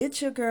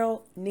It's your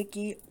girl,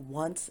 Nikki,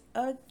 once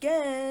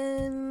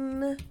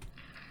again.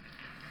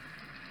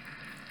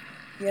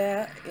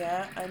 Yeah,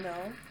 I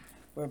know.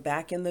 We're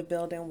back in the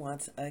building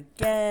once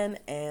again,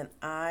 and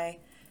I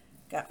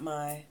got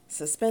my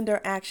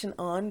suspender action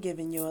on,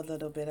 giving you a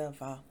little bit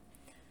of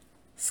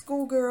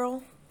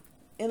schoolgirl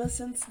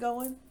innocence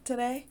going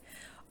today.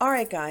 All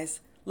right,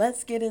 guys,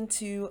 let's get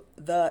into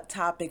the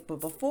topic. But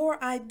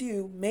before I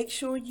do, make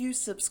sure you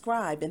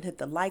subscribe and hit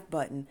the like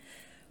button.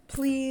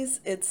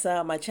 Please, it's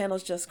my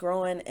channel's just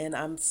growing, and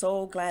I'm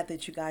so glad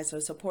that you guys are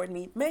supporting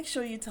me. Make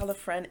sure you tell a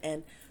friend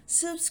and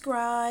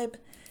subscribe.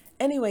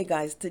 Anyway,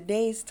 guys,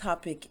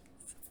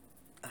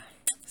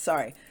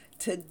 sorry,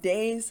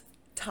 today's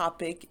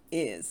topic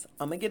is,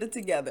 I'm gonna get it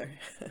together.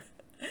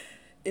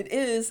 It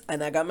is,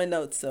 and I got my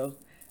notes, so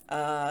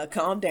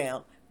calm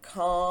down.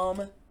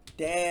 Calm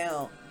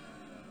down.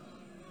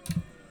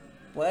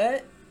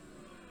 What?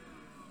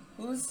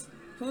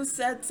 Who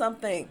said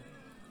something?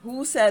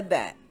 Who said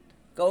that?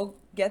 Go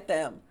get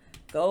them.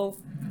 Go.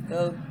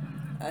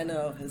 I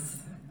know.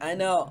 I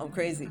know. I'm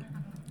crazy.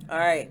 All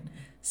right.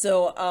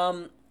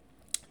 So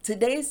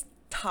today's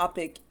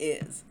topic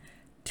is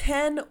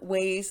 10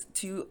 ways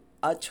to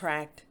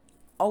attract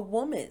a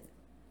woman.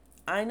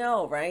 I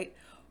know, right?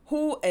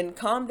 And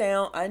calm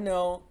down. I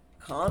know.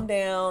 Calm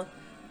down.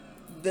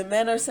 The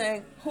men are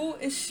saying, who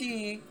is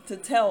she to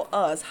tell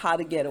us how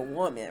to get a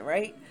woman,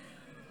 right?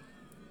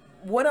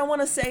 What I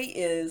want to say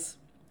is,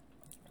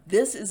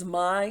 this is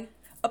my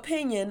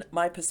opinion,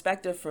 my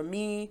perspective from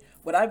me,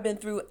 what I've been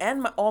through,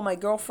 and all my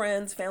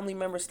girlfriends, family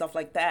members, stuff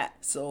like that.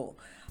 So,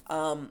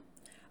 I'm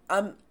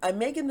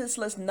making this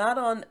list not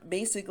on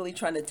basically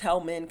trying to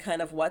tell men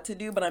kind of what to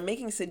do, but I'm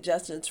making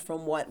suggestions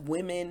from what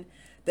women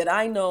that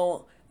I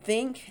know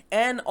think,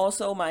 and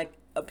also my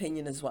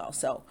opinion as well.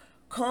 So,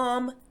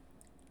 calm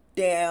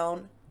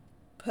down,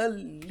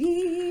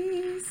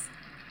 please.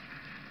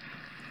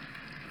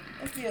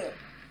 Thank you.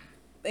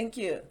 Thank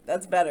you.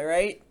 That's better,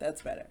 right?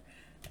 That's better.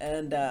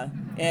 And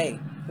hey,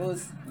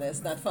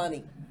 that's not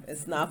funny.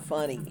 It's not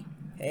funny.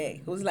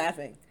 Hey, who's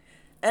laughing?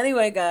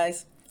 Anyway,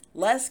 guys,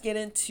 let's get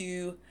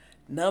into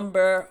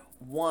number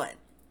one.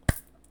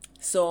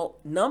 So,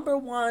 number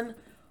one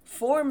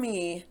for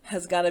me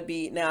has got to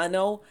be, now I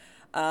know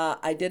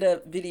I did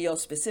a video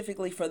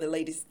specifically for the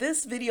ladies.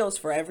 This video is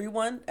for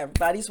everyone.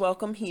 Everybody's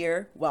welcome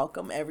here.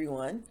 Welcome,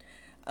 everyone.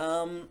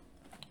 Oh,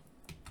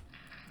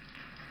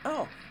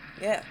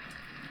 yeah.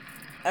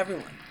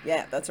 Everyone.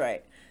 Yeah, that's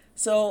right.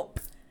 So,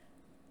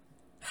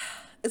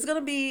 it's going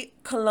to be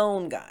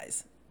cologne,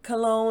 guys.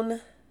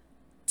 Cologne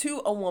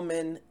to a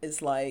woman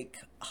is like,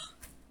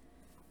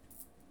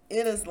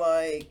 it is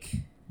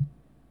like,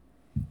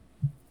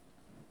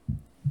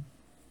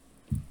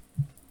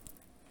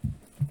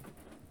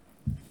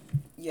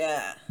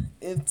 yeah,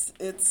 it's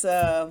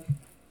a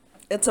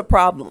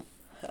problem.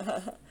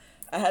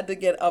 I had to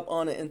get up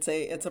on it and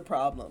say it's a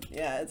problem.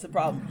 Yeah, it's a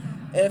problem.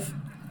 If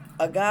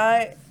a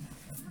guy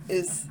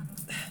is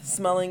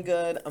smelling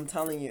good, I'm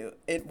telling you,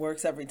 it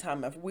works every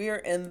time. If we're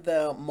in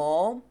the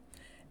mall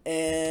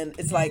and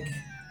it's like,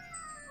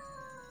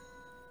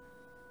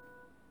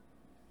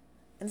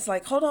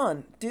 hold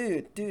on,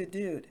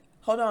 dude,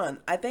 hold on.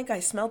 I think I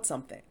smelled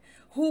something.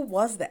 Who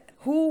was that?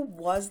 Who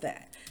was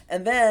that?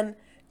 And then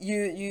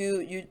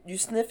you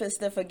sniff and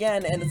sniff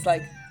again, and it's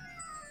like,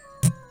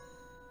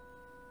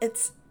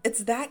 it's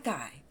that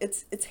guy.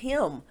 It's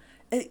him.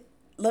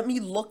 Let me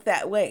look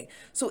that way.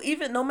 So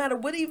even no matter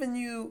what even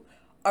you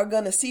are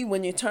gonna see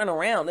when you turn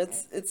around,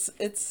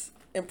 it's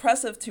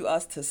impressive to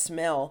us to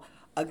smell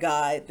a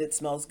guy that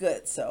smells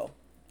good. So,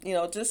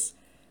 just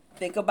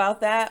think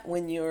about that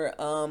when you're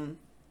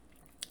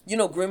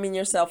grooming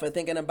yourself or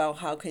thinking about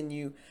how can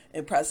you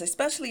impress,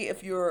 especially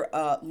if you're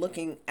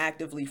looking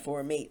actively for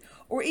a mate,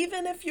 or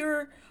even if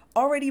you're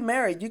already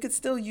married, you could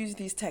still use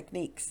these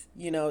techniques.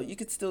 You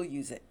could still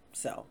use it.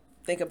 So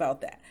think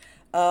about that.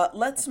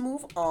 Let's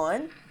move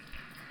on.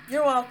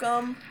 You're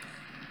welcome.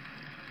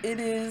 It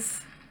is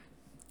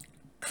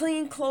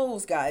clean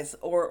clothes, guys,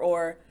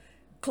 or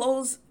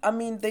clothes. I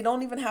mean, they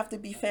don't even have to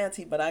be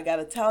fancy, but I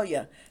gotta tell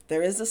you,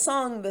 there is a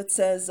song that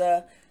says,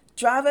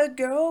 drive a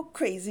girl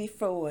crazy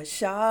for a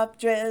sharp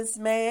dressed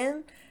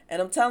man.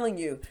 And I'm telling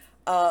you,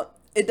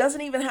 it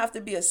doesn't even have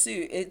to be a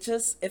suit. It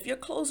just, if your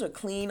clothes are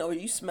clean or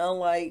you smell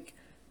like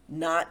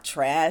not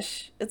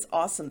trash, it's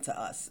awesome to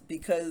us,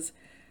 because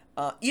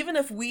even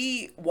if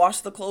we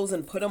wash the clothes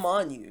and put them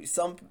on you,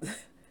 some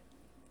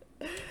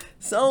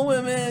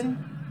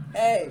women,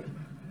 hey,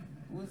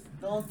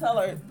 don't tell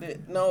her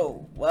that.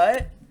 No,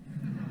 what?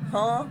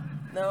 Huh?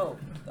 No,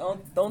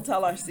 don't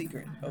tell our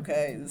secret.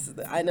 Okay,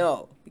 I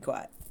know. Be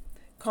quiet.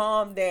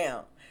 Calm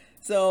down.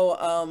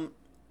 So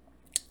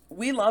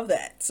we love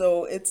that.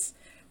 So it's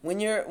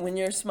when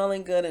you're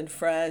smelling good and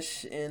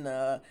fresh,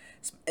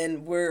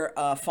 and we're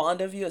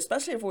fond of you,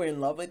 especially if we're in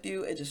love with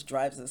you, it just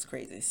drives us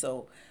crazy.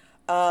 So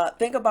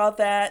think about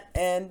that,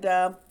 and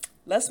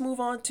let's move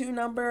on to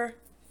number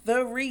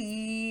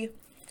three.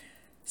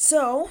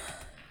 So,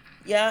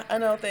 yeah, I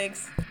know.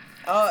 Thanks.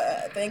 Oh,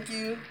 thank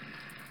you.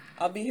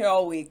 I'll be here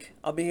all week.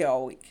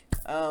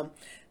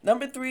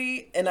 Number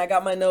three, and I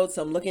got my notes,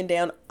 I'm looking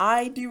down.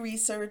 I do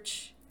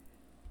research.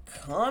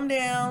 Calm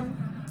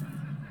down.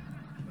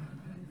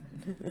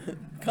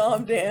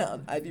 Calm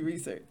down. I do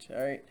research.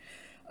 All right.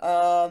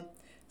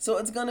 So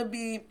it's going to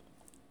be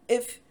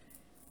if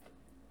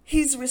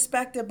he's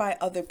respected by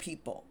other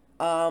people.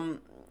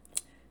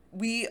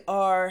 We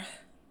are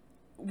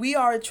we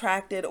are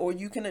attracted, or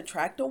you can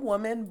attract a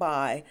woman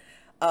by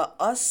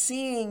us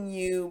seeing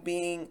you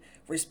being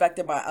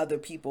respected by other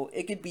people.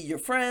 It could be your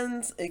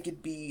friends, it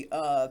could be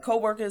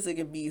coworkers, it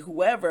could be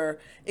whoever,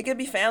 it could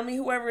be family,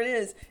 whoever it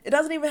is. It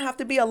doesn't even have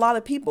to be a lot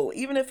of people.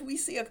 Even if we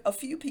see a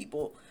few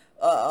people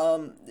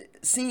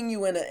seeing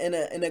you in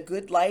a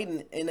good light,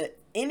 and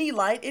any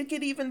light, it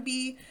could even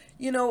be,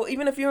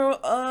 even if you're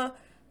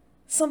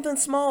something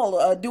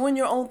small, doing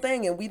your own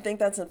thing, and we think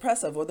that's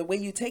impressive, or the way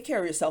you take care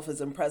of yourself is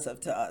impressive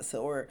to us,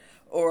 or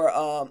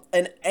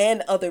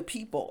and other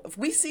people. If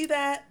we see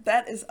that,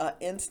 that is an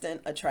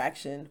instant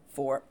attraction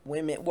for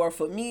women, or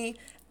for me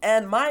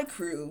and my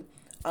crew.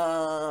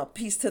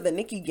 Peace to the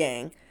Nikki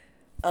gang.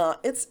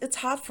 It's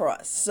hot for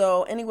us.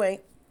 So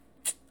anyway,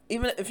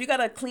 even if you got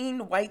a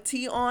clean white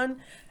tee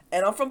on,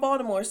 and I'm from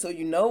Baltimore, so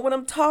you know what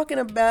I'm talking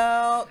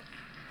about.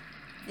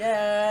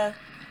 Yeah,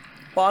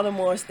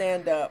 Baltimore,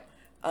 stand up.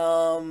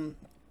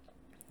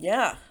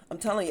 Yeah, I'm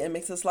telling you, it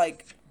makes us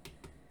like,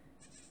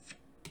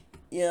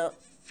 yeah,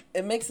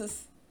 it makes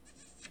us.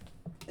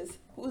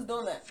 Who's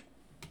doing that?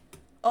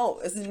 Oh,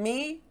 is it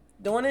me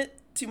doing it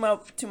to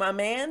my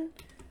man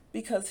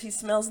because he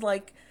smells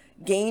like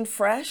Gain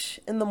Fresh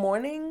in the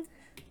morning?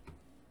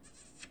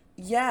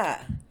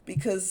 Yeah,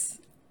 because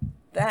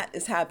that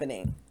is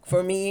happening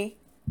for me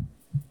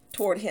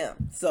toward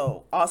him.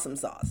 So awesome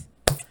sauce.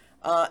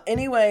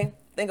 Anyway,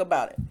 think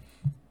about it.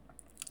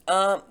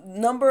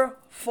 Number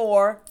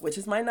 4, which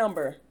is my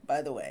number,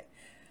 by the way,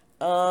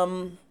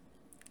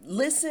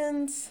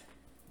 listens.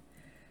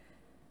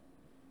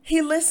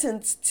 He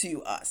listens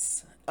to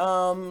us.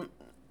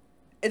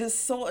 It is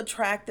so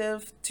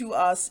attractive to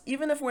us,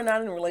 even if we're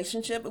not in a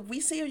relationship. If we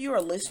see you're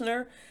a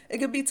listener, it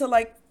could be to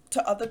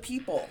other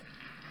people.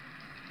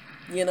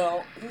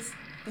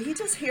 Did he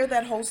just hear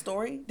that whole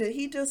story? Did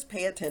he just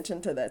pay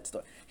attention to that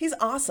story? He's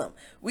awesome.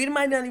 We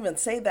might not even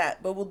say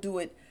that, but we'll do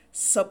it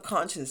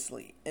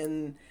subconsciously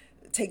and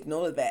take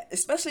note of that,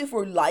 especially if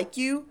we're like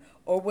you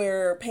or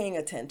we're paying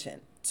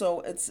attention. So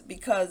it's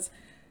because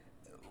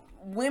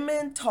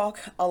women talk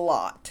a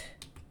lot.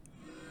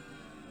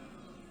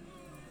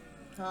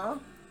 Huh?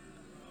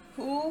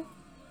 Who?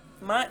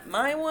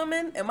 My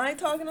woman? Am I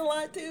talking a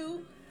lot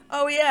too?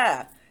 Oh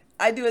yeah,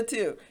 I do it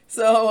too.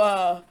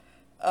 So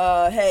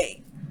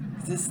hey,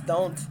 just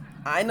don't.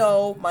 I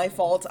know my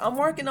faults. I'm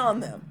working on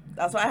them.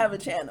 That's why I have a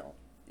channel.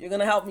 You're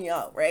gonna help me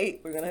out, right?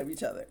 We're gonna help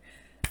each other.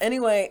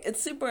 Anyway,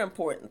 it's super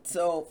important.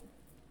 So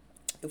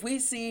if we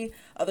see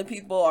other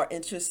people are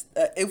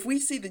if we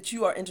see that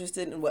you are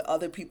interested in what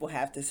other people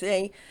have to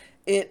say,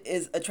 it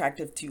is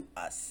attractive to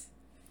us.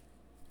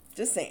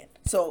 Just saying.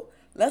 So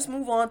let's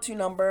move on to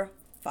number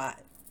 5.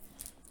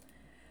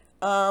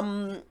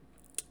 I'm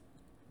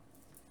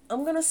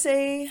gonna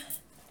say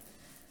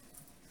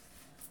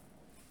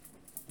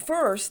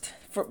first,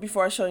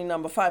 before I show you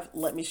number 5,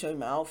 let me show you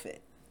my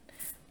outfit.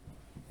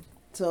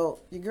 So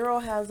your girl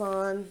has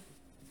on.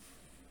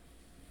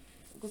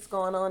 What's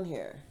going on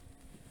here?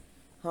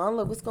 Huh?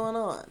 Look, what's going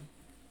on?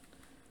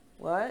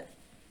 What?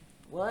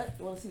 What?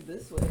 You want to see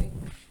this way?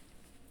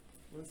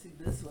 Want to see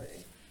this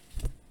way?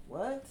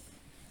 What?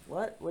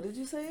 What? What did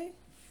you say?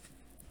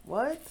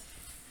 What?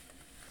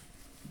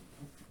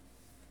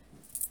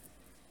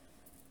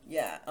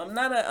 Yeah, I'm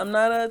not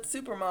a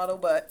supermodel,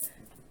 but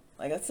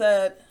like I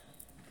said,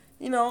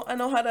 I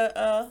know how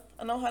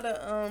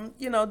to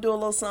do a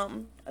little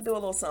something. I do a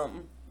little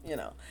something.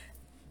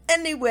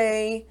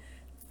 Anyway,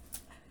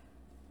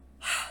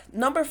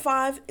 number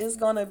 5 is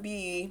gonna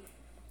be,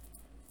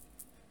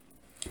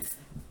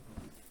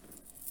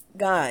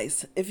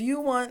 guys, if you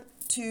want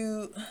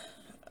to,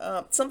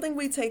 something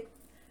we take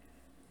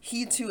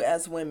heed to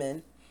as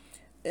women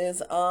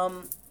is,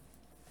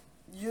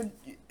 you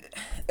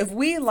if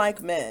we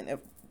like men,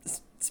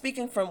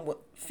 speaking from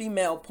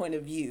female point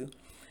of view,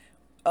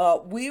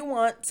 we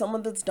want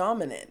someone that's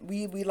dominant.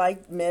 We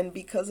like men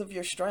because of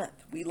your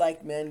strength. We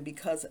like men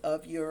because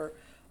of your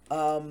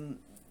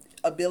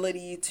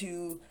ability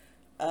to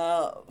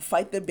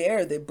fight the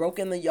bear that broke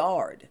in the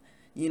yard.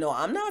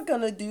 I'm not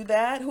gonna do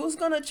that. Who's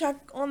gonna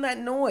check on that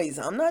noise?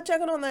 I'm not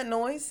checking on that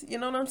noise. You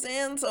know what I'm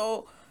saying?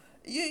 So,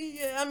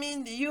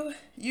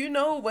 you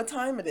know what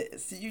time it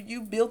is.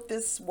 You built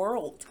this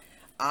world.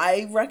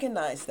 I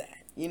recognize that.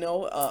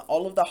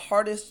 All of the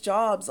hardest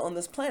jobs on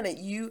this planet,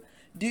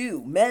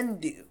 men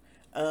do.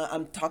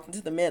 I'm talking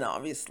to the men,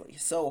 obviously.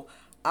 So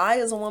I,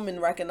 as a woman,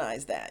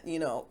 recognize that.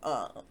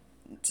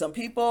 Some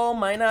people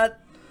might not.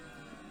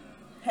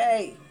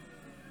 Hey,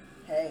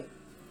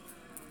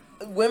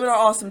 women are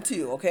awesome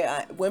too.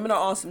 Okay, women are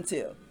awesome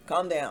too.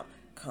 Calm down.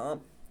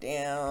 Calm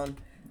down.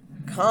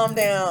 Calm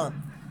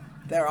down.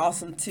 They're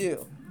awesome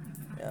too.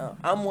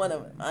 I'm one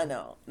of them. I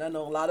know a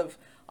lot of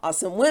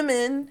awesome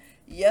women.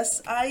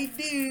 Yes, I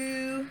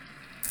do.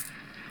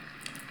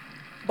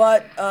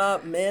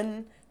 But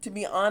men, to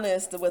be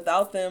honest,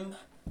 without them,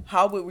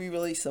 how would we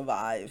really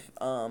survive?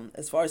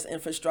 As far as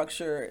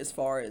infrastructure, as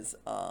far as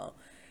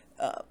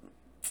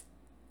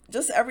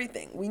just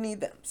everything, we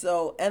need them.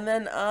 So, and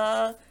then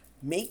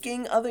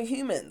making other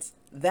humans,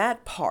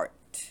 that part.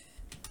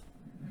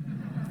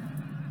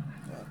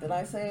 Did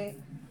I say?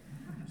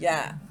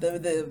 Yeah,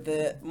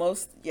 the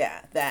most,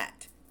 yeah,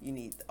 that you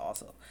need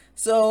also.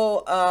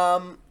 So,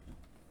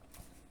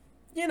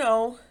 you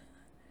know,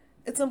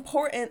 it's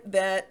important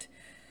that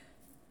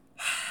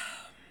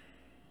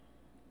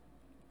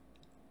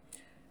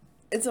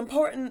it's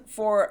important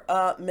for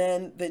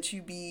men that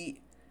you be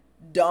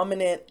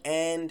dominant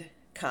and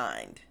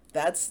kind.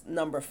 That's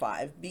number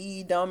five.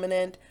 Be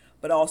dominant,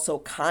 but also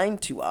kind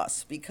to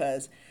us,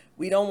 because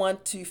we don't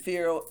want to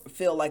feel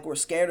like we're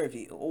scared of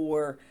you,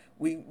 or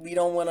we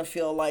don't want to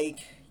feel like,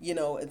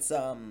 it's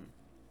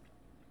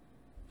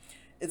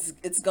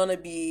gonna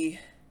be,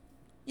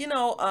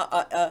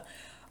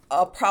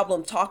 a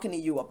problem talking to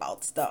you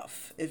about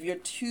stuff if you're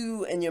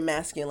too in your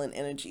masculine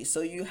energy.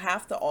 So you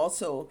have to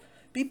also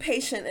be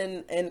patient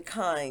and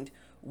kind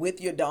with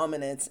your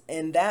dominance,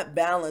 and that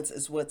balance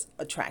is what's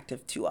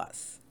attractive to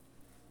us.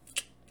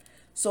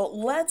 So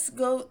let's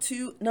go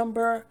to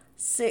number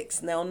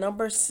six. Now,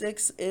 number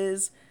six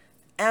is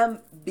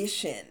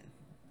ambition.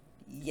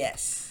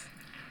 Yes.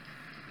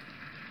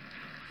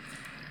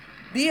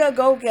 Be a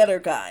go-getter,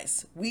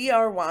 guys. We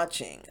are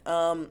watching,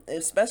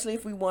 especially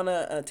if we want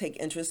to take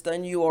interest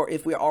in you, or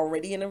if we're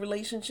already in a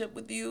relationship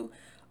with you.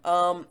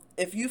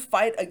 If you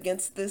fight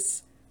against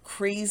this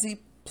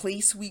crazy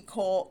place we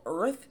call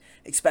Earth,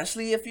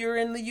 especially if you're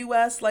in the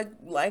U.S.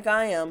 like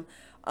I am,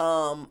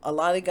 a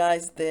lot of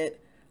guys that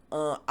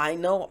I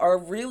know are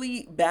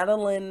really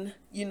battling,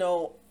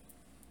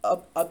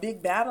 a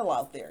big battle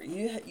out there.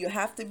 You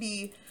have to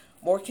be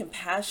more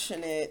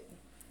compassionate.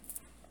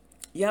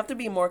 You have to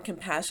be more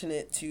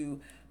compassionate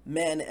to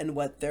men and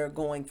what they're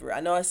going through.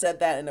 I know I said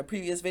that in a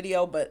previous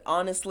video, but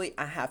honestly,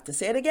 I have to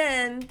say it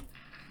again.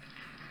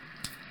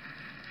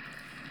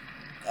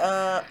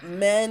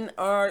 Men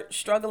are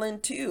struggling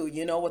too,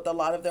 with a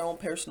lot of their own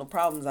personal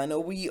problems. I know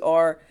we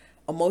are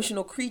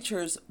emotional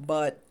creatures,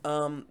 but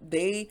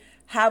they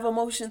have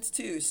emotions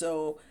too.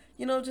 So,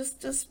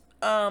 just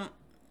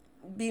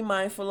be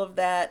mindful of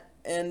that.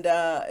 And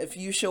if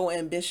you show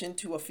ambition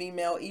to a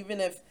female,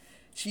 even if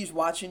she's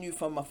watching you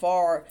from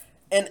afar,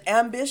 and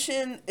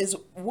ambition is,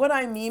 what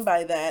I mean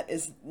by that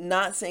is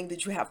not saying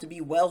that you have to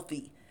be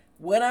wealthy.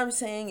 What I'm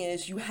saying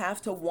is you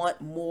have to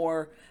want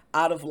more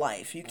out of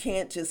life. You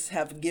can't just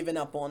have given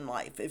up on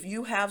life. If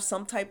you have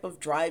some type of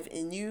drive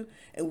in you,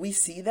 and we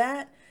see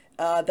that,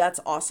 that's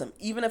awesome.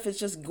 Even if it's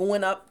just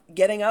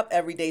getting up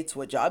every day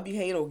to a job you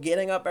hate, or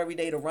getting up every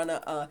day to run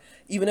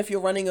even if you're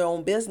running your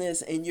own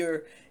business and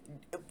you're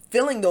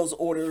filling those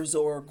orders,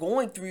 or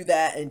going through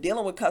that and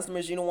dealing with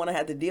customers you don't want to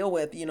have to deal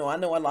with. I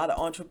know a lot of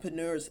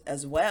entrepreneurs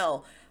as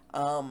well.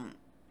 And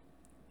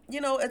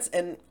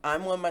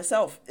I'm one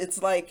myself.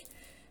 It's like,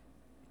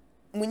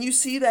 when you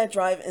see that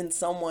drive in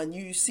someone,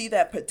 you see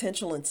that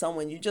potential in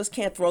someone, you just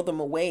can't throw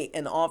them away.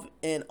 And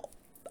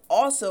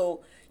also,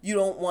 you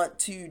don't want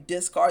to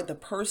discard the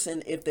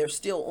person if they're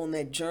still on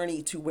that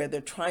journey to where they're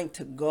trying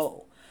to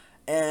go.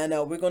 And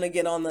we're going to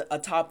get on a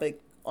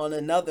topic on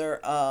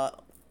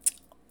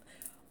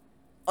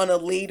on a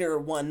later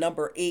one,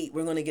 number 8.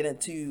 We're going to get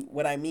into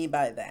what I mean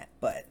by that.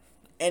 But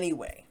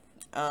anyway,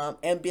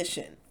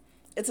 ambition.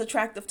 It's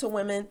attractive to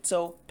women,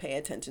 so pay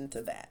attention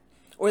to that,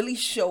 or at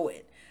least show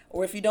it.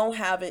 Or if you don't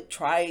have it,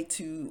 try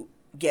to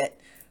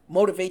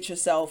motivate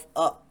yourself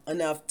up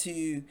enough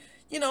to,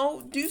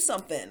 do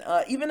something.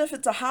 Even if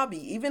it's a hobby,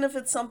 even if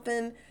it's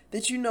something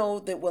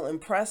that that will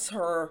impress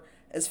her,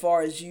 as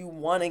far as you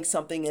wanting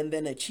something and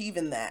then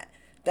achieving that.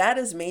 That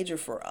is major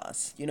for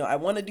us. I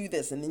want to do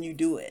this, and then you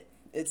do it.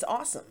 It's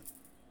awesome.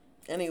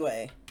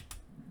 Anyway,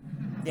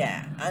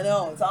 yeah, I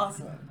know, it's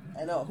awesome.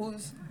 I know,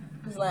 who's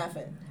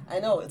laughing? I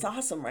know, it's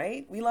awesome,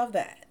 right? We love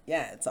that.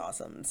 Yeah, it's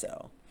awesome.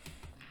 So,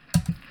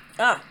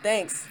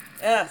 thanks.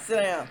 Yeah,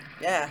 sit down.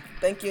 Yeah,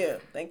 thank you.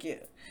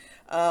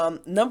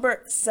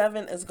 Number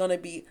 7 is going to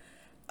be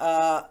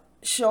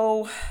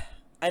show.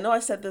 I know I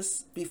said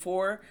this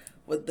before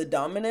with the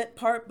dominant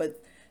part, but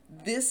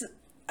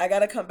I got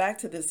to come back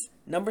to this.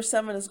 Number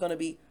 7 is going to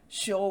be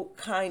show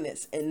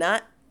kindness, and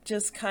not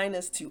just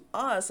kindness to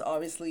us.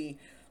 Obviously,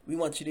 we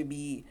want you to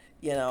be,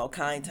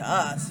 kind to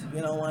us.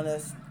 We don't want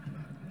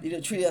you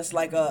to treat us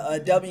like a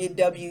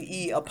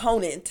WWE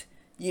opponent.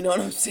 You know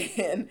what I'm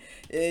saying?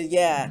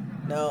 Yeah,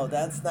 no,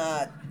 that's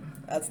not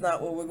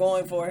what we're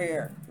going for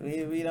here.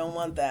 We don't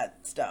want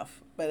that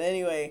stuff. But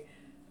anyway,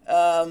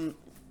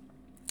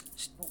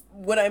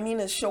 what I mean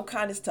is show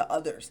kindness to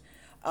others.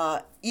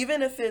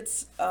 Even if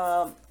it's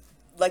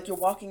like you're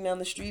walking down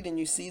the street and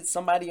you see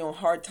somebody on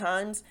hard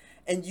times,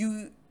 and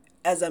you,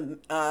 as a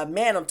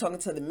man, I'm talking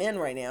to the men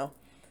right now,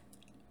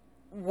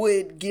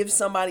 would give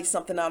somebody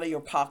something out of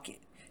your pocket.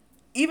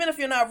 Even if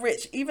you're not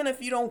rich, even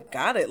if you don't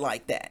got it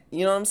like that,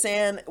 you know what I'm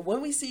saying?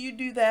 When we see you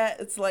do that,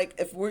 it's like,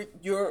 if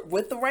you're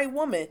with the right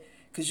woman,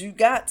 because you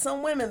got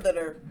some women that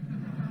are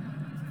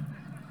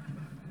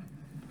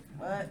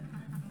What?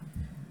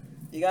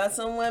 You got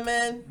some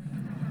women,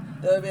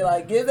 they'll be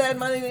like, give that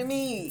money to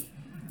me.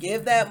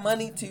 Give that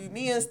money to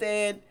me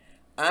instead.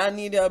 I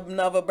need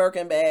another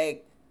Birkin bag.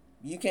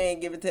 You can't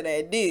give it to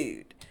that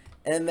dude.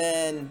 And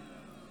then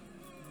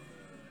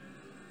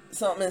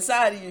something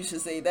inside of you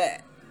should say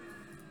that.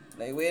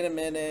 Like, wait a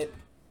minute.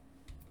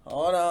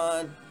 Hold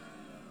on.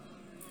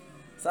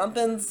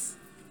 Something's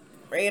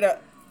radar.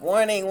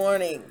 Warning,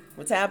 warning.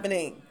 What's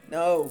happening?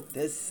 No.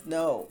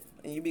 No.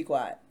 And you be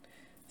quiet.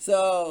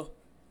 So,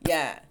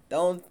 yeah.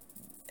 Don't.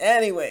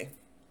 Anyway.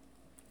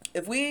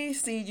 If we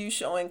see you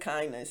showing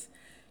kindness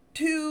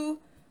to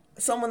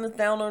someone that's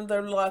down on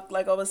their luck,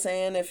 like I was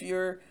saying, if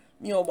you're,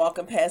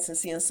 walking past and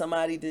seeing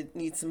somebody that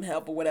needs some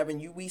help or whatever,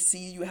 and we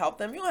see you help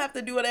them, you don't have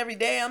to do it every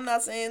day. I'm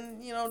not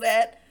saying,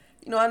 that.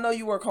 I know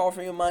you work hard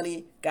for your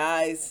money,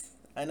 guys.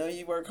 I know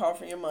you work hard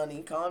for your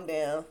money. Calm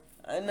down.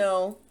 I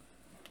know.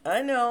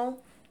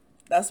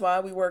 That's why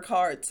we work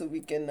hard, so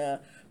we can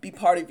be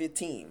part of your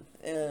team.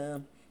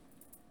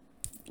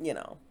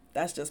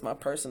 That's just my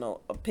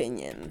personal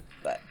opinion,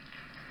 but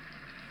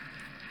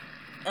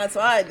that's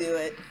why I do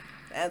it.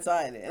 That's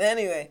why I do it.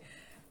 Anyway,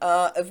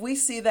 if we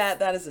see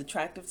that is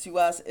attractive to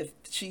us, if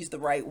she's the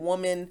right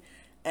woman,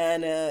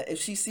 and if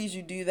she sees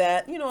you do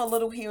that, a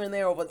little here and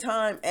there over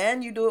time,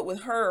 and you do it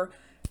with her,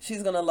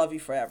 she's going to love you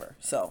forever.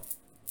 So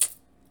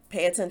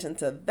pay attention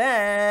to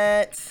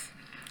that.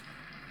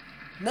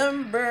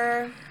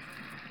 Number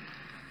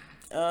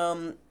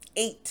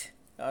 8.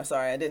 Oh,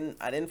 sorry, I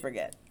didn't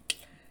forget.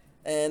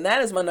 And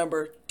that is my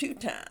number 2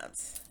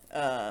 times.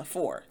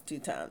 4, 2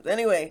 times.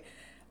 Anyway,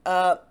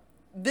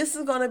 this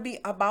is going to be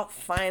about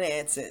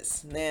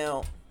finances.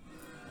 Now,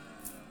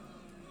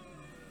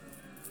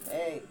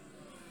 hey,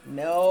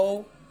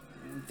 no,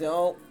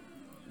 don't.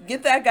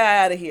 Get that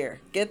guy out of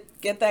here.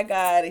 Get that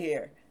guy out of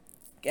here.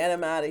 Get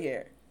him out of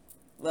here.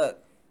 Look,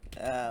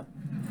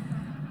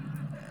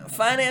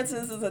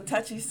 finances is a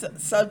touchy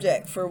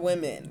subject for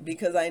women,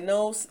 because I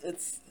know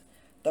it's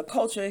the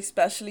culture,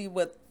 especially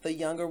with the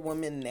younger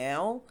women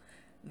now.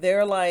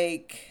 They're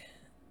like,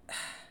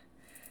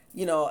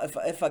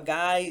 if a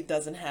guy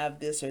doesn't have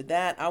this or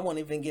that, I won't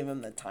even give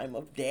him the time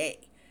of day,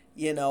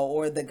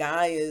 or the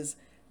guy is,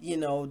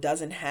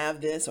 doesn't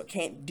have this or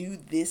can't do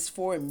this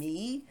for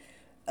me,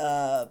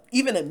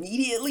 even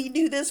immediately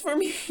do this for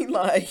me.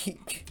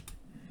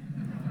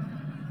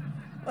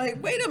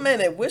 like, wait a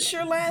minute, what's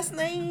your last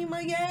name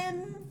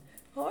again?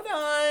 Hold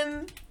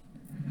on.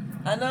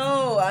 I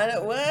know,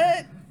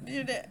 what?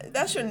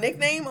 That's your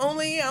nickname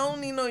only? I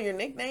only know your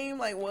nickname?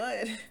 Like,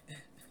 what?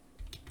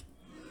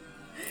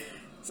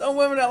 Some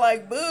women are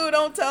like, boo,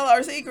 don't tell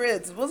our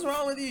secrets. What's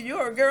wrong with you?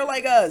 You're a girl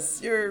like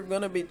us. You're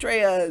gonna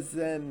betray us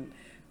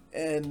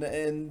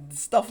and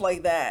stuff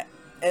like that.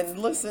 And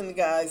listen,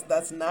 guys,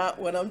 that's not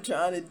what I'm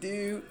trying to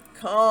do.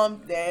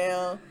 Calm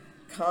down.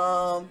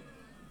 Calm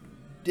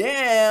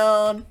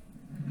down.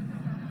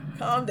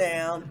 Calm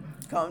down.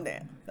 Calm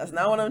down. That's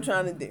not what I'm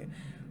trying to do.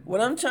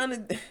 What I'm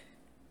trying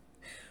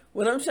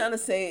to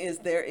say is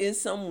there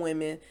is some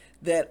women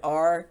that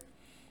are,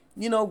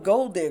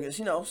 gold diggers.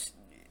 The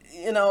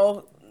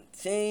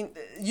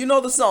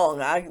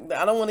song. I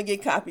don't want to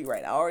get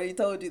copyright. I already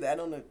told you that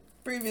on the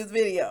previous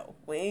video.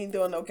 We ain't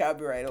doing no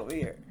copyright over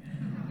here.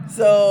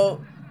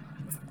 So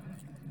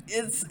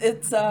it's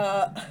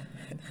the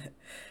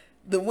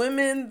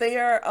women, they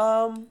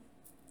are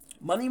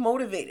money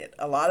motivated.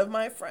 A lot of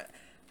my friends,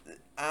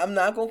 I'm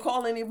not gonna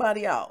call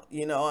anybody out. I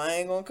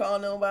ain't gonna call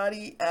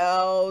nobody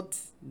out.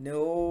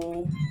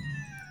 No.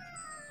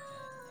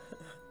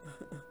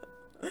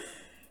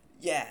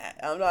 Yeah,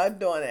 I'm not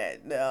doing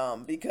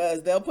that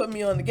because they'll put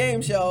me on the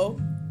game show.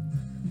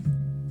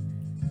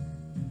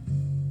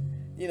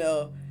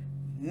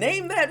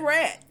 Name that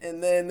rat,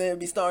 and then they'll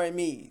be starring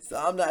me. So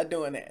I'm not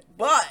doing that.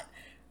 But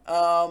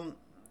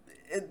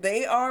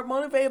they are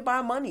motivated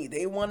by money.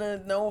 They want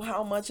to know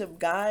how much a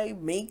guy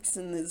makes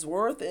and is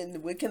worth,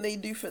 and what can they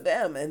do for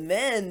them. And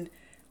then,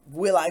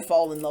 will I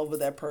fall in love with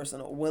that person,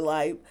 or will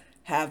I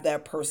have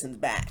that person's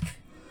back?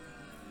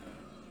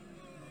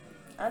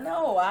 I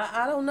know.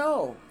 I don't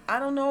know. I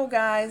don't know,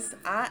 guys.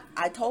 I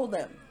told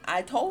them.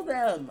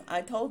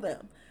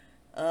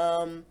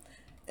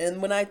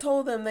 And when I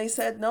told them, they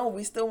said, no,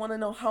 we still want to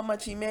know how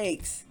much he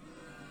makes.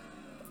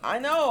 I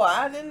know.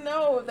 I didn't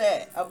know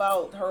that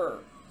about her.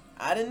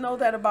 Why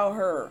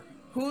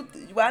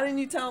didn't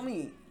you tell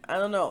me? I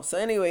don't know. So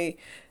anyway,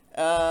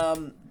 yeah,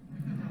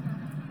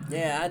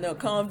 I know.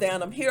 Calm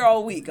down. I'm here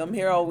all week.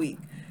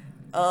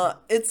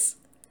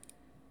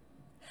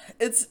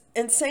 It's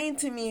insane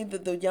to me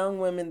that the young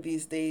women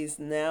these days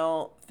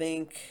now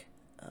think,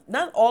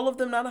 not all of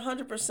them, not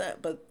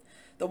 100%, but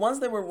the ones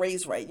that were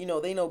raised right,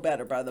 they know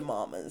better by the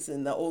mamas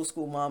and the old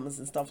school mamas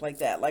and stuff like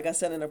that. Like I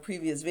said in a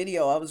previous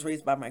video, I was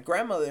raised by my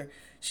grandmother.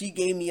 She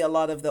gave me a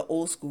lot of the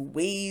old school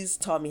ways,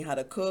 taught me how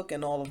to cook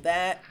and all of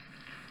that.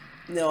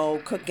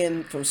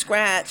 Cooking from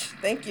scratch.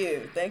 Thank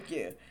you.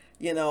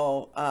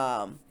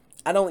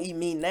 I don't eat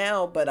meat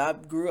now, but I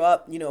grew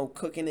up,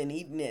 cooking and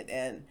eating it.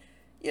 And,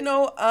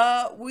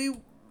 we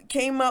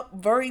came up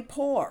very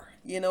poor.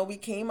 We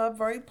came up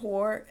very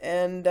poor,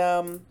 and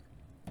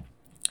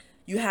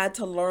you had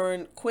to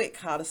learn quick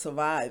how to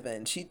survive.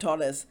 And she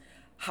taught us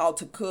how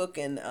to cook,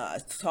 and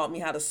taught me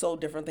how to sew,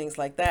 different things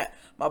like that.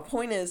 My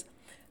point is,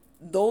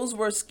 those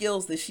were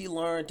skills that she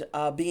learned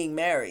being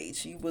married.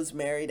 She was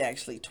married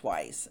actually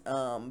twice.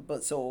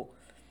 But so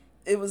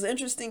it was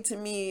interesting to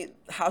me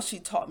how she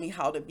taught me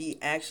how to be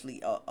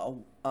actually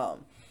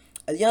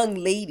a young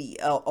lady,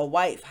 a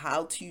wife,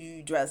 how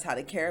to dress, how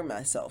to carry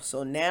myself.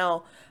 So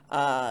now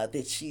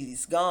that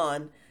she's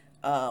gone,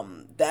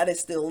 that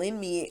is still in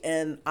me,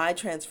 and I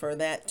transfer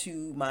that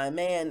to my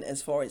man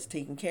as far as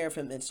taking care of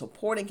him and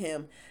supporting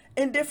him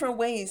in different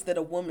ways that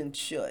a woman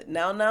should.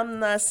 Now I'm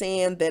not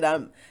saying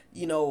that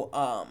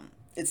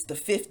it's the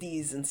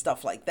 50s and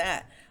stuff like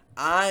that.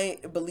 I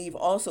believe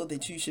also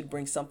that you should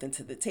bring something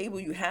to the table.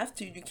 You have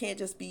to. You can't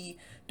just be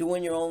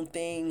doing your own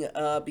thing,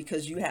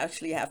 because you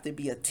actually have to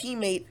be a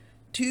teammate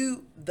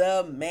to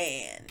the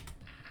man.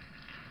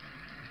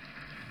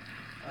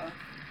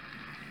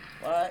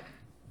 What?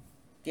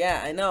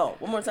 Yeah, I know.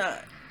 One more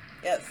time.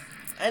 Yes,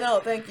 I know.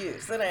 Thank you.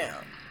 Sit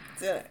down.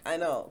 Sit down. I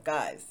know,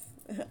 guys.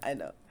 I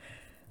know.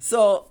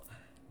 So,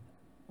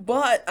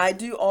 but I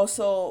do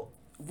also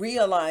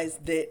realize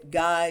that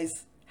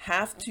guys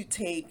have to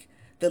take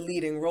the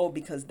leading role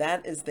because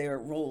that is their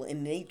role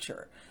in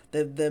nature.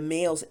 The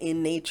males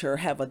in nature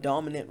have a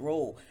dominant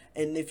role,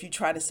 and if you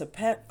try to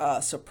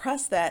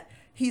suppress that,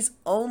 he's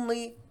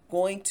only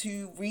going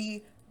to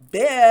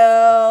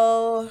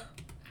rebel.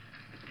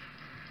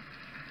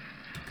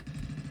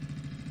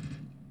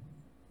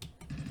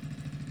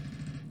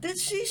 Did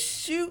she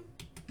shoot?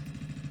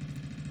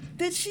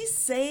 Did she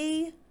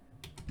say?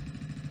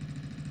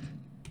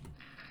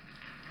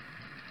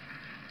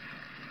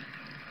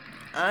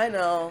 I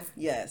know,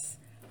 yes.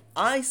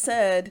 I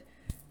said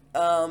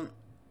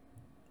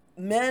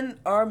men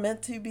are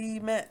meant to be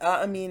men.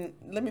 I mean,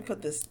 let me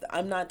put this.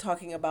 I'm not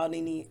talking about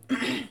any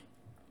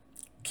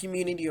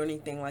community or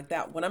anything like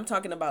that. What I'm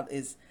talking about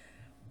is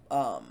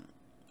um,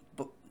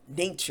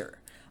 nature.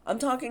 I'm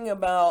talking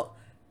about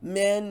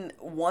men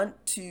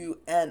want to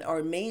and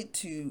are made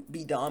to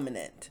be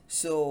dominant.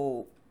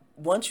 So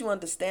once you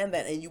understand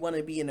that and you want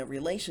to be in a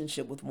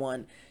relationship with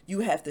one,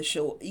 you have to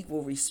show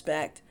equal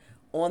respect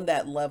on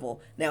that level.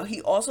 Now he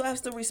also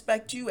has to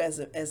respect you as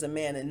a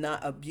man and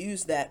not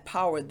abuse that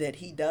power that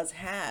he does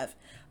have.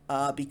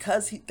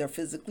 Because they're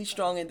physically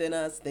stronger than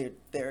us,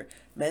 they're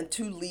meant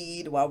to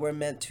lead while we're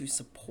meant to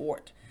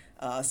support.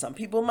 Some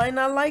people might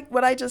not like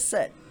what I just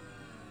said.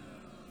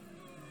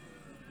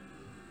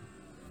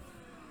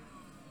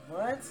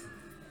 What?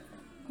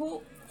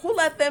 Who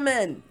let them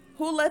in?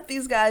 Who let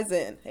these guys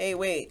in? Hey,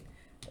 wait.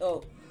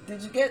 Oh,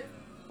 did you get?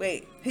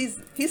 Wait, he's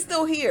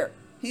still here.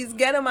 He's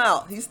get him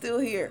out. He's still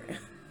here.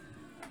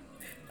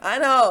 I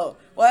know.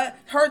 What?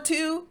 Her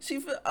too?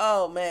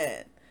 Oh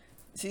man,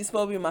 she's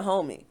supposed to be my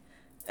homie.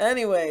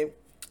 Anyway,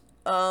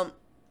 um,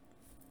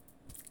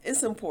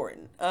 it's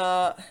important.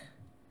 What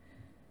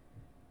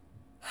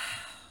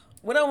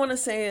I want to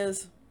say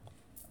is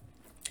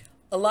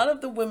a lot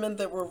of the women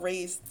that were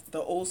raised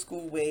the old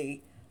school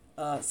way,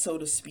 so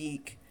to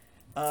speak,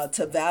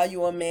 to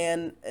value a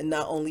man and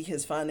not only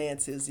his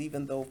finances,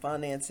 even though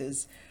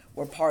finances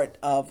were part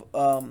of,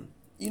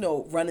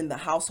 running the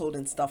household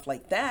and stuff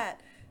like that.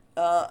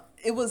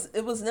 It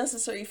was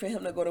necessary for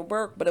him to go to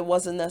work, but it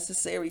wasn't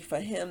necessary for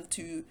him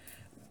to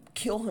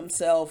kill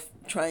himself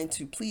trying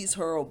to please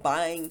her or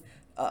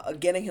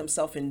getting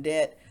himself in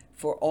debt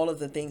for all of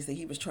the things that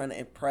he was trying to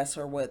impress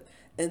her with.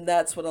 And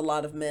that's what a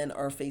lot of men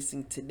are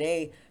facing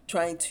today,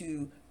 trying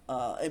to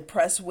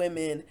impress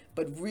women,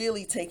 but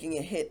really taking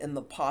a hit in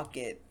the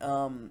pocket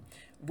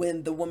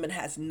when the woman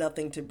has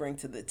nothing to bring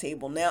to the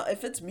table. Now,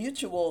 if it's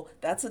mutual,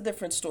 that's a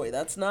different story.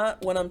 That's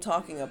not what I'm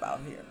talking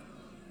about here.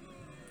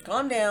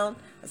 Calm down.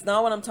 That's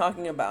not what I'm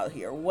talking about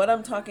here. What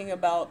I'm talking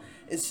about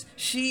is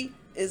she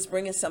is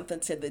bringing something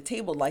to the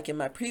table. Like in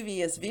my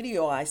previous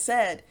video, I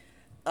said,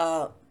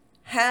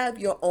 have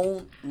your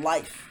own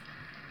life.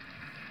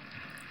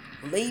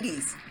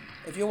 Ladies,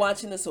 if you're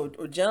watching this,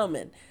 or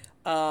gentlemen,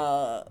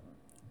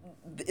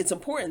 it's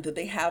important that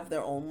they have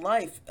their own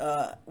life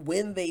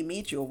when they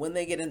meet you or when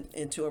they get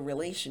into a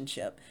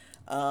relationship.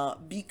 Or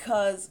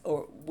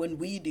when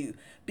we do,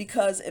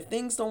 because if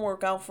things don't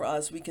work out for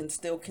us, we can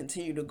still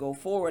continue to go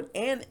forward.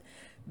 And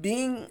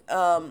being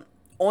on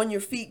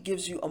your feet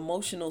gives you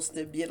emotional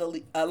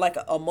stability, like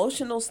an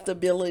emotional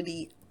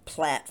stability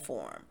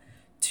platform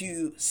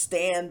to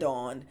stand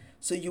on,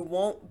 so you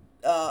won't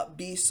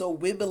be so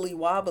wibbly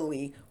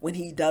wobbly when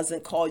he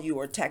doesn't call you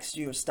or text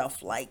you or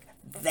stuff like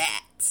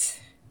that.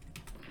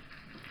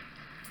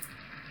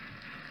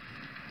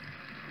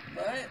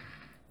 But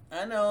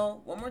I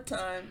know. One more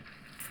time.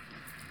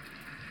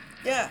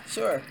 Yeah,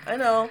 sure. I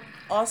know.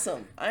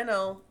 Awesome. I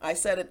know. I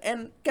said it.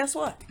 And guess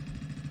what?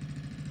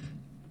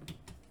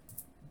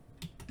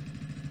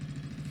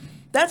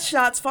 That's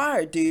shots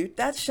fired, dude.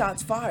 That's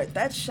shots fired.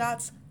 That's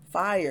shots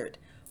fired.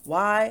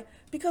 Why?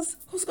 Because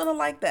who's going to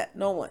like that?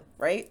 No one,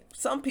 right?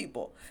 Some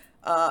people.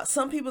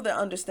 Some people that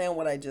understand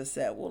what I just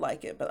said will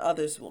like it, but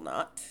others will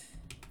not.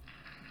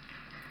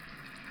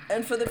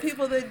 And for the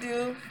people that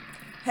do,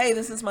 hey,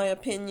 this is my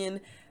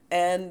opinion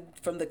and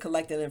from the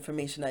collected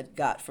information I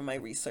got from my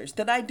research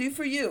that I do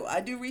for you. I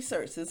do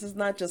research. This is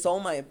not just all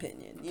my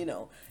opinion.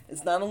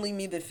 It's not only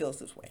me that feels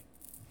this way.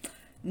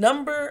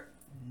 Number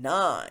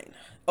 9.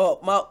 Oh,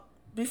 well,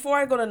 before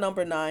I go to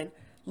number 9,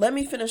 let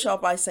me finish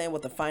off by saying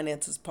with the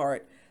finances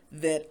part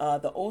that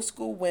the old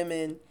school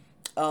women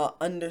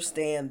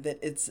understand that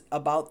it's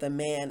about the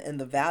man and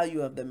the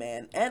value of the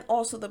man and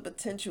also the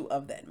potential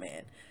of that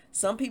man.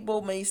 Some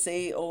people may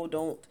say, oh,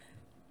 don't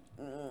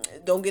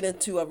get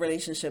into a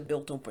relationship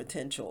built on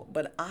potential.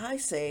 But I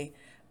say,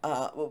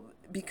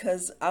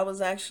 because I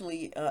was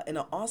actually in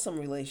an awesome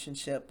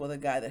relationship with a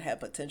guy that had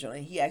potential,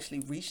 and he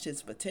actually reached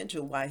his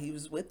potential while he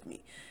was with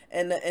me.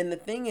 And the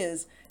thing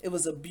is, it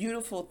was a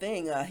beautiful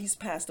thing. He's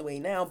passed away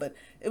now, but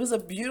it was a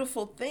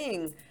beautiful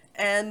thing.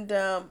 And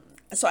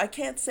so I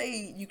can't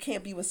say you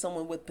can't be with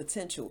someone with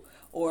potential,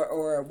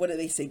 or what do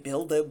they say,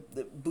 build a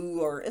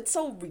boo, or it's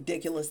so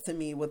ridiculous to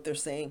me what they're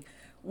saying.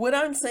 What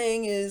I'm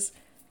saying is,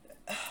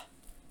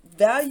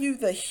 value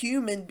the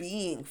human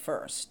being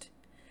first,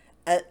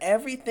 and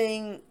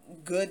everything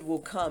good will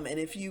come. And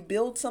if you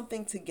build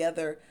something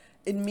together,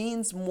 it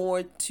means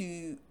more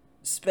to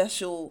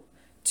special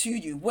to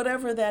you,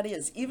 whatever that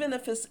is. Even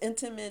if it's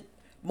intimate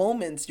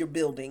moments you're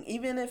building,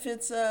 even if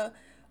it's a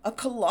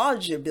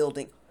collage you're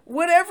building,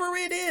 whatever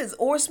it is,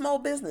 or small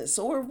business,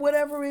 or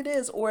whatever it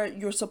is, or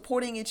you're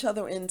supporting each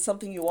other in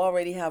something you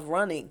already have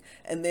running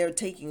and they're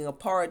taking a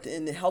part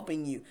and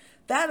helping you.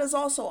 That is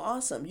also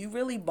awesome. You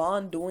really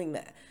bond doing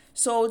that.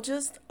 So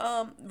just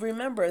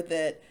remember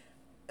that,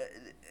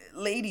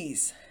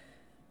 ladies,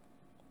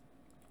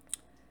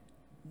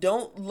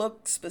 don't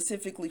look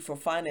specifically for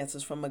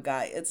finances from a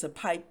guy. It's a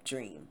pipe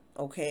dream,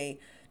 okay?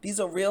 These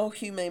are real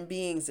human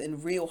beings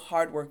and real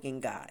hardworking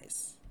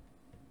guys.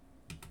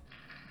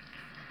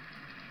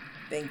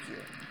 Thank you.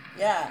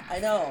 Yeah, I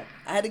know.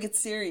 I had to get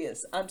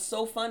serious. I'm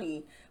so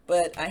funny,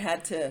 but I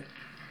had to,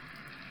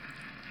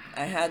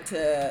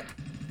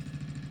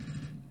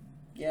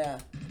 yeah,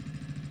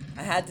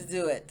 I had to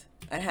do it.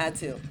 I had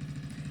to.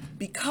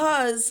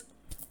 Because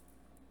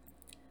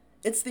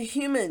it's the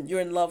human you're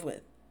in love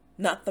with,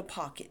 not the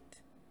pocket.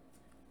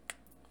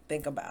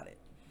 Think about it.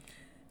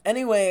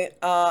 Anyway,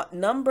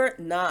 number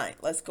 9.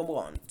 Let's go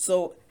on.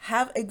 So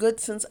have a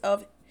good sense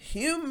of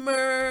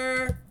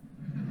humor.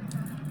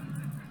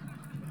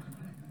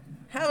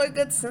 Have a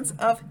good sense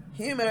of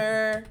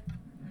humor.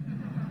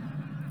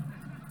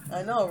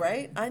 I know,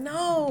 right? I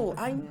know.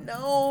 I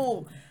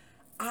know.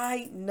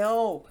 I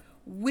know.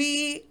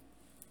 We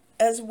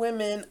as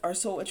women are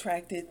so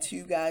attracted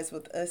to guys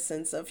with a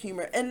sense of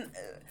humor. And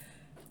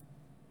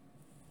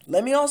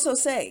let me also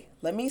say,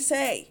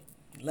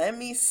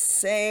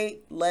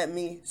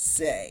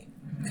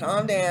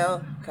 calm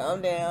down,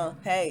 calm down.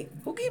 Hey,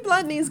 who keep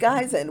letting these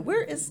guys in?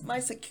 Where is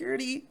my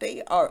security?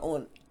 They are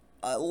on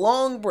a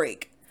long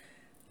break.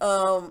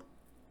 Um,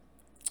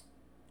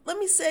 Let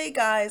me say,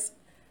 guys,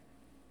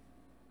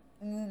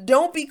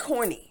 don't be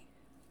corny.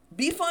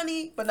 Be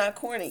funny, but not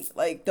corny.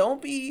 Like,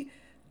 don't be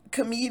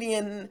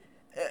comedian,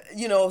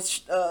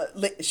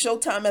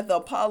 Showtime at the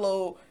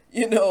Apollo,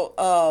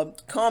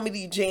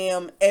 comedy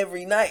jam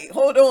every night.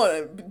 Hold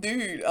on,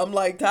 dude. I'm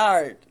like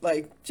tired.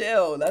 Like,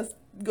 chill. Let's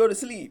go to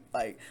sleep.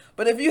 Like,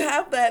 but if you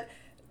have that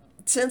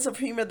sense of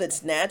humor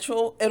that's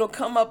natural, it'll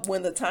come up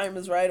when the time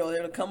is right, or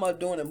it'll come up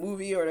during a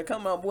movie, or it'll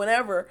come up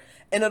whenever,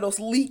 and it'll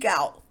leak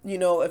out.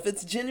 If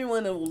it's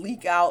genuine, it will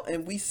leak out,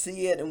 and we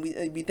see it, and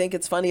we think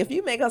it's funny. If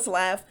you make us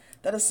laugh,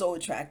 that is so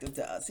attractive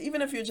to us.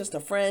 Even if you're just a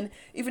friend,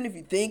 even if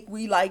you think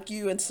we like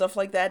you and stuff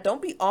like that,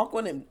 don't be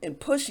awkward and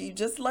pushy.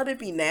 Just let it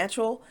be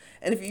natural.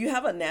 And if you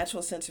have a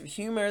natural sense of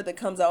humor that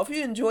comes out, if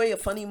you enjoy a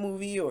funny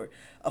movie, or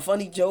a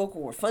funny joke,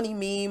 or a funny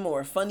meme, or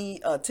a funny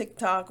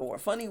TikTok, or a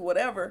funny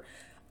whatever,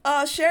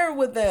 share it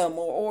with them,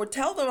 or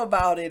tell them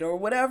about it, or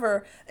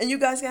whatever, and you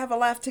guys can have a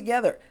laugh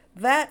together.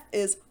 That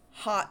is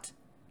hot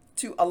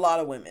to a lot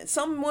of women.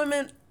 Some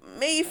women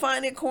may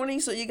find it corny,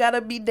 so you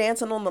gotta be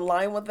dancing on the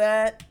line with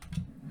that.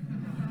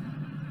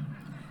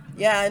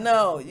 Yeah, I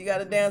know. You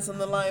gotta dance on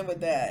the line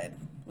with that.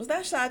 Was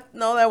that shot?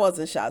 No, that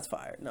wasn't shots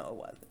fired. No, it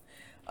wasn't.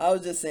 I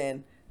was just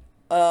saying,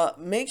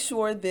 make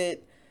sure that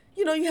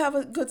you have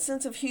a good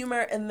sense of humor,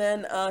 and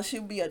then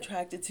she'll be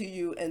attracted to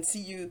you and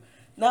see you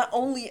not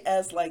only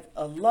as like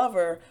a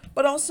lover,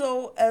 but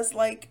also as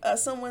like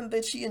someone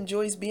that she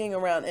enjoys being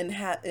around, and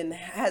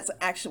has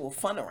actual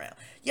fun around.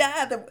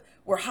 Yeah,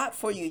 we're hot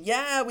for you.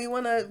 Yeah, we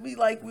wanna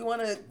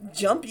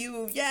jump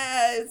you.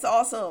 Yeah, it's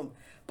awesome.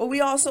 But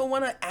we also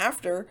wanna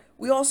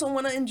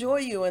enjoy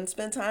you and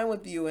spend time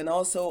with you, and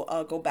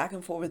also go back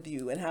and forth with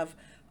you, and have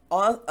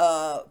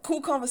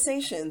cool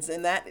conversations,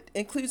 and that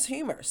includes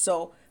humor.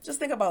 So just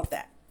think about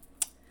that.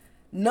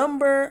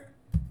 Number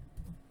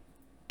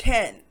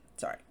 10.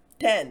 Sorry.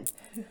 10.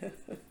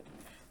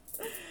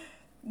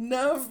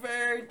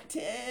 Number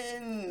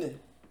 10.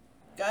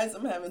 Guys,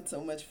 I'm having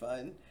so much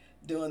fun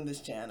doing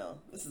this channel.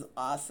 This is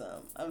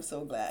awesome. I'm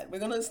so glad. We're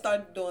going to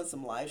start doing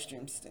some live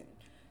streams soon.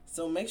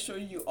 So make sure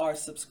you are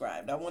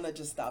subscribed. I want to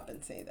just stop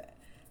and say that.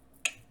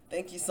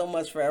 Thank you so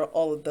much for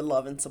all of the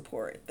love and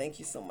support. Thank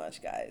you so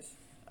much, guys.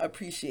 I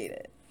appreciate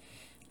it.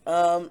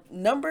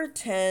 Number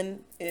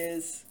 10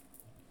 is,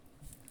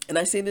 and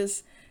I say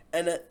this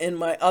in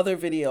my other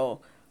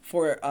video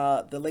for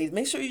the ladies.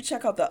 Make sure you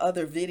check out the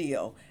other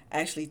video,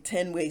 actually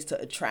 10 ways to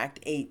attract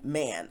a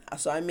man.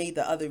 So I made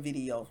the other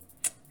video,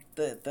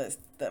 the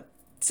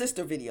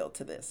sister video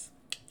to this.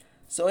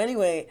 So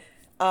anyway,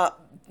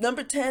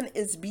 number 10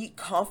 is be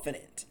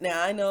confident.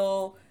 Now I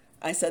know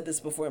I said this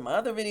before in my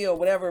other video,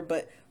 whatever,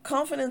 but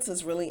confidence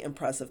is really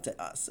impressive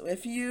to us. So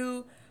if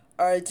you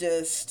are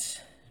just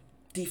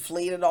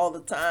deflated all the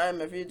time,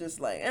 if you're just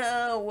like,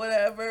 oh,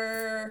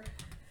 whatever,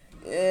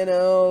 you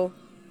know,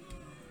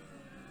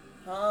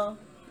 huh?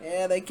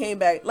 Yeah, they came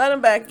back. Let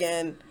them back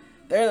in.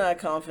 They're not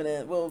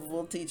confident.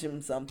 We'll teach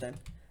them something.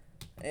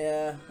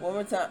 Yeah, one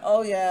more time.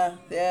 Oh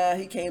yeah,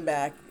 he came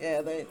back.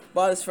 Yeah, they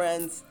bought his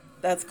friends.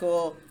 That's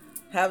cool.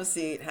 Have a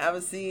seat. Have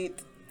a seat.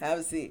 Have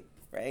a seat.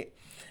 Right?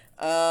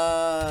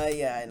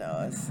 Yeah, I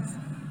know.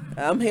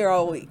 I'm here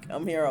all week.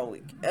 I'm here all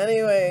week.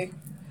 Anyway,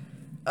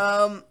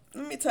 let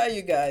me tell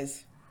you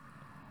guys.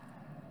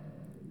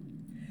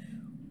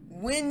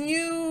 When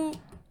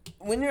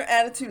your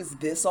attitude is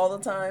this all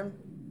the time,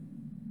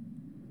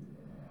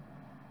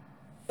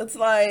 it's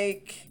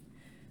like,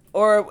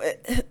 or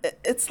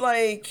it's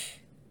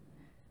like,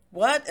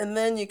 what? And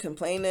then you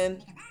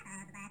complaining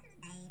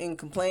and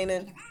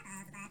complaining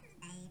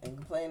and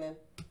complaining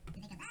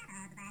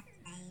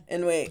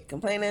and wait,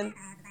 complaining.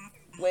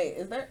 Wait,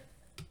 is there?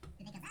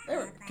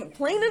 They're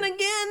complaining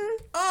again?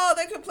 Oh,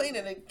 they're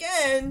complaining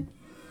again.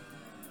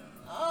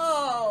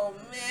 Oh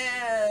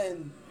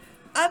man,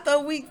 I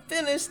thought we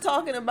finished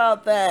talking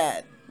about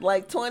that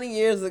like 20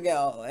 years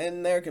ago,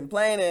 and they're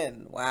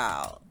complaining.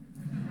 Wow.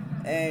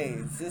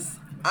 Hey,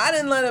 I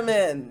didn't let them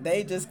in.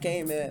 They just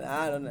came in.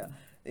 I don't know.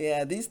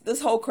 Yeah,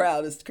 this whole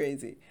crowd is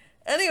crazy.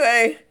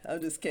 Anyway,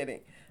 I'm just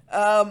kidding.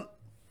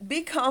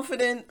 Be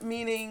confident,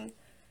 meaning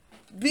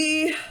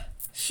be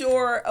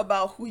sure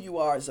about who you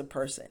are as a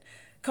person.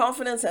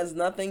 Confidence has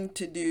nothing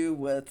to do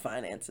with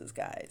finances,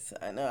 guys.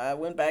 I know I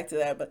went back to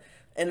that, but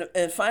and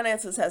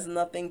finances has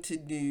nothing to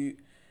do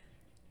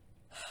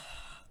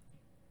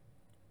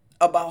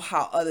about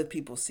how other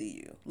people see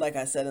you. Like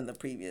I said in the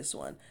previous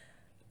one,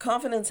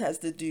 confidence has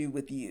to do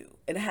with you.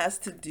 It has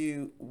to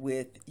do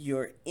with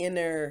your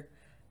inner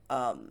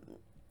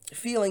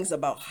feelings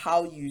about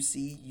how you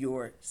see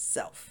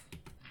yourself.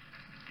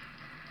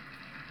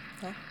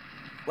 Huh?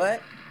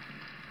 What?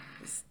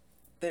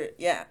 There,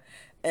 yeah.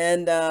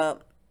 And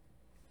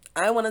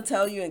I want to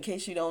tell you, in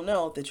case you don't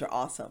know, that you're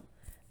awesome.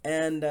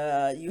 And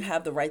you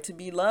have the right to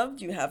be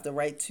loved. You have the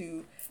right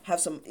to have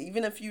some,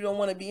 even if you don't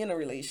want to be in a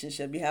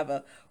relationship, you have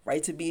a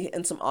right to be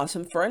in some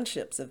awesome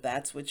friendships if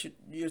that's what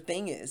your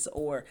thing is.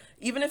 Or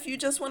even if you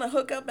just want to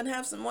hook up and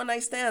have some one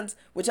night stands,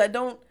 which I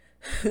don't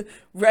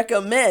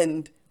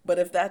recommend, but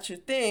if that's your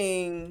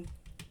thing,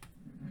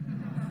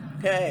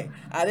 hey,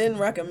 I didn't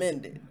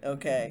recommend it.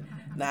 Okay.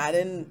 Now I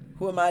didn't,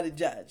 who am I to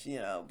judge,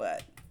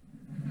 but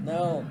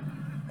no.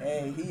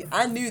 Hey,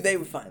 I knew they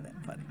would find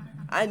that funny.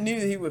 I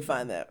knew he would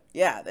find that.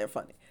 Yeah, they're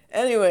funny.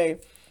 Anyway,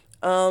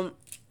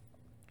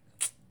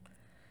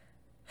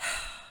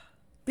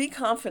 be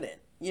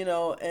confident,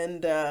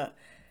 and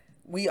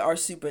we are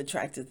super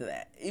attracted to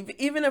that.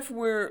 Even if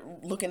we're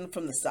looking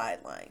from the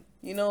sideline,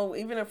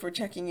 even if we're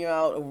checking you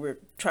out or we're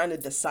trying to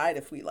decide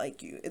if we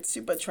like you, it's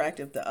super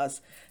attractive to us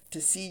to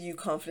see you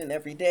confident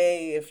every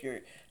day. If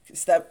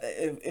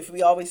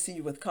we always see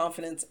you with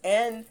confidence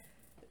and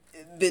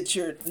that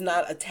you're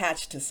not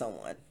attached to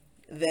someone,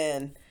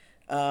 then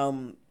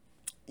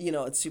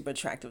it's super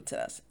attractive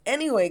to us.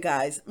 Anyway,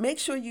 guys, make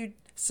sure you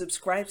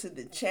subscribe to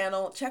the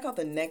channel. Check out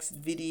the next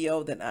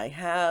video that I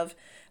have,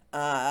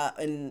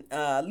 and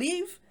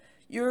leave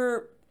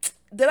your,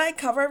 did I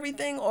cover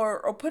everything,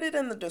 or put it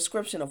in the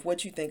description of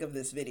what you think of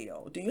this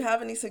video. Do you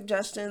have any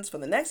suggestions for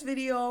the next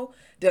video?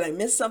 Did I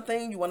miss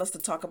something? You want us to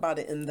talk about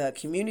it in the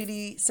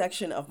community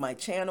section of my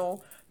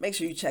channel? Make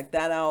sure you check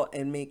that out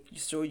and make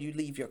sure you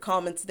leave your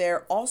comments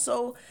there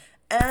also.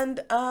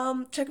 And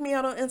check me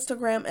out on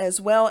Instagram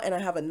as well. And I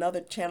have another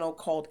channel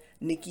called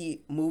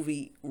Nikki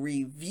Movie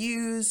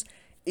Reviews.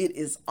 It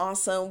is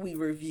awesome. We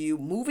review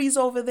movies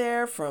over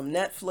there from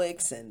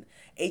Netflix and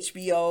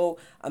HBO.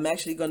 I'm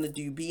actually going to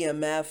do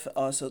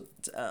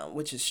BMF,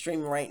 which is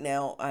streaming right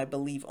now, I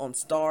believe, on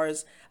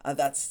Stars.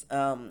 That's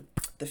the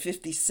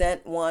 50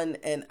 Cent one,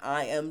 and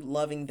I am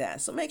loving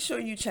that. So make sure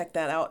you check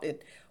that out.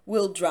 It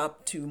will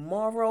drop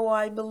tomorrow,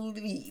 I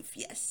believe.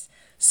 Yes.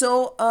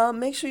 So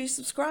make sure you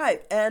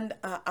subscribe, and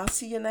I'll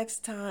see you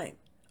next time.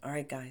 All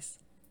right, guys.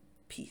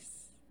 Peace.